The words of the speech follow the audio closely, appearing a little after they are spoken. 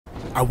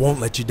I won't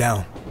let you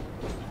down.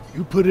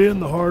 You put in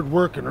the hard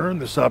work and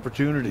earned this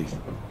opportunity.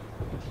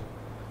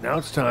 Now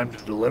it's time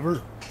to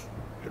deliver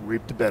and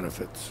reap the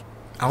benefits.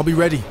 I'll be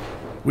ready.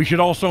 We should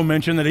also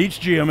mention that each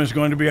GM is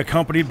going to be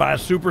accompanied by a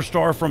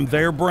superstar from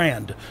their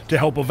brand to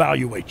help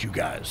evaluate you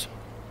guys.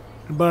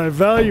 And by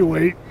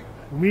evaluate,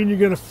 we mean you're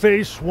going to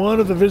face one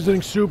of the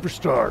visiting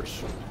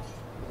superstars.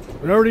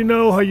 We already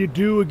know how you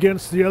do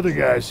against the other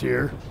guys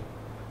here,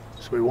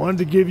 so we wanted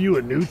to give you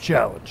a new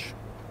challenge.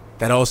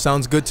 That all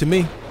sounds good to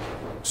me.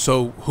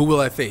 So, who will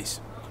I face?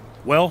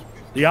 Well,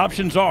 the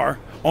options are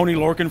Oni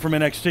Lorcan from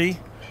NXT,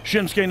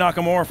 Shinsuke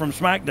Nakamura from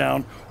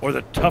SmackDown, or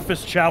the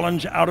toughest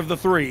challenge out of the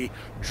three,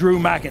 Drew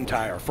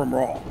McIntyre from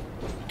Raw.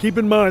 Keep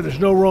in mind there's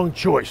no wrong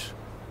choice.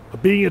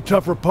 But being a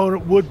tougher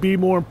opponent would be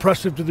more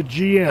impressive to the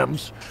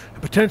GMs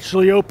and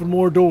potentially open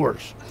more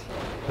doors.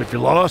 If you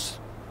lost,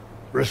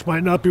 risk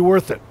might not be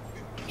worth it.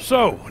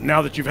 So,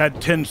 now that you've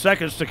had 10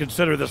 seconds to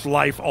consider this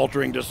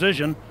life-altering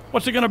decision,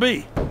 what's it gonna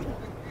be?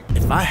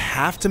 If I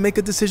have to make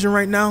a decision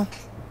right now,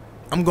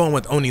 I'm going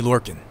with Oni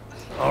Lorcan.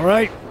 All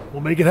right,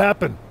 we'll make it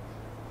happen.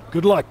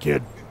 Good luck,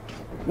 kid.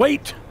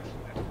 Wait!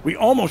 We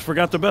almost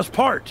forgot the best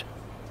part.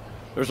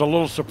 There's a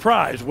little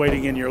surprise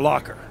waiting in your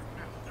locker.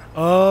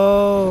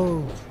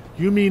 Oh,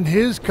 you mean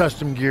his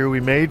custom gear we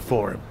made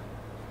for him?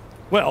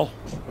 Well,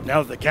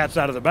 now that the cat's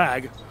out of the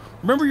bag,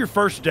 remember your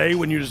first day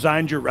when you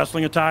designed your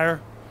wrestling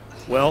attire?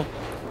 Well,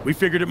 we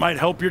figured it might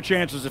help your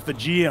chances if the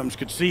GMs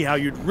could see how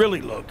you'd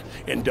really look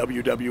in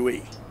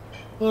WWE.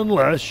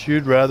 Unless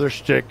you'd rather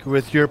stick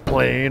with your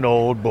plain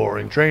old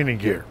boring training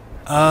gear.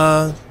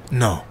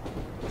 No.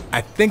 I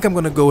think I'm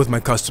gonna go with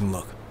my custom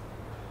look.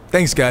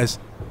 Thanks, guys.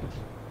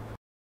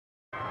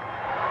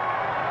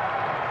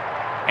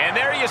 And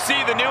there you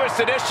see the newest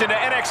addition to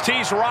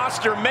NXT's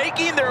roster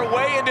making their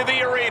way into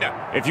the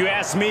arena. If you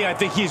ask me, I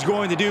think he's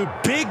going to do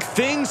big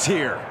things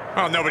here.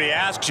 Well, nobody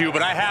asks you,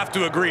 but I have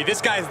to agree. This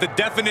guy is the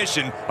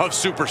definition of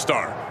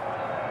superstar.